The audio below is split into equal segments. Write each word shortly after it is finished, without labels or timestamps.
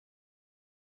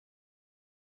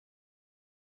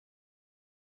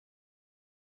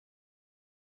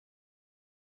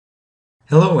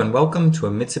Hello and welcome to a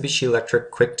Mitsubishi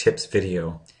Electric Quick Tips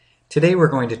video. Today we're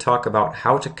going to talk about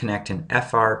how to connect an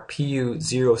FR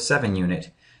PU07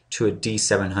 unit to a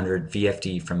D700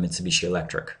 VFD from Mitsubishi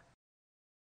Electric.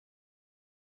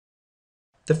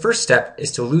 The first step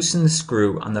is to loosen the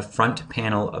screw on the front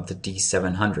panel of the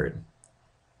D700.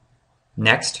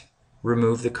 Next,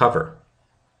 remove the cover.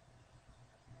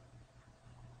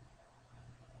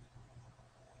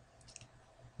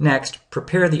 Next,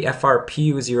 prepare the FR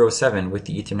PU07 with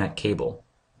the Ethernet cable.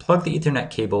 Plug the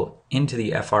Ethernet cable into the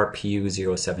FR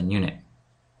PU07 unit.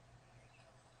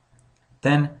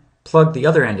 Then, plug the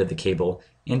other end of the cable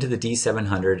into the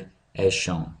D700 as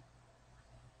shown.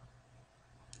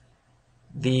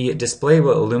 The display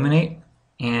will illuminate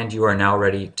and you are now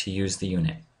ready to use the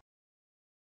unit.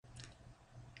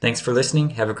 Thanks for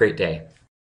listening. Have a great day.